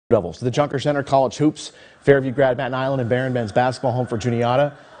Devils. To the Junker Center, college hoops. Fairview grad Matt Nyland and Barron men's basketball home for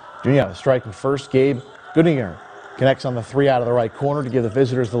Juniata. Juniata striking first. Gabe Goodinger connects on the three out of the right corner to give the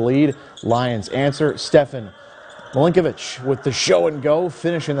visitors the lead. Lions answer. Stefan Milinkovic with the show and go,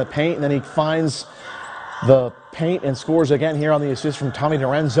 finish in the paint, and then he finds the paint and scores again here on the assist from Tommy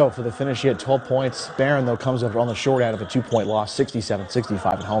Lorenzo for the finish. He had 12 points. Barron, though, comes up on the short end of a 2-point loss, 67-65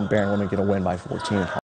 at home. Barron women get a win by 14 at home.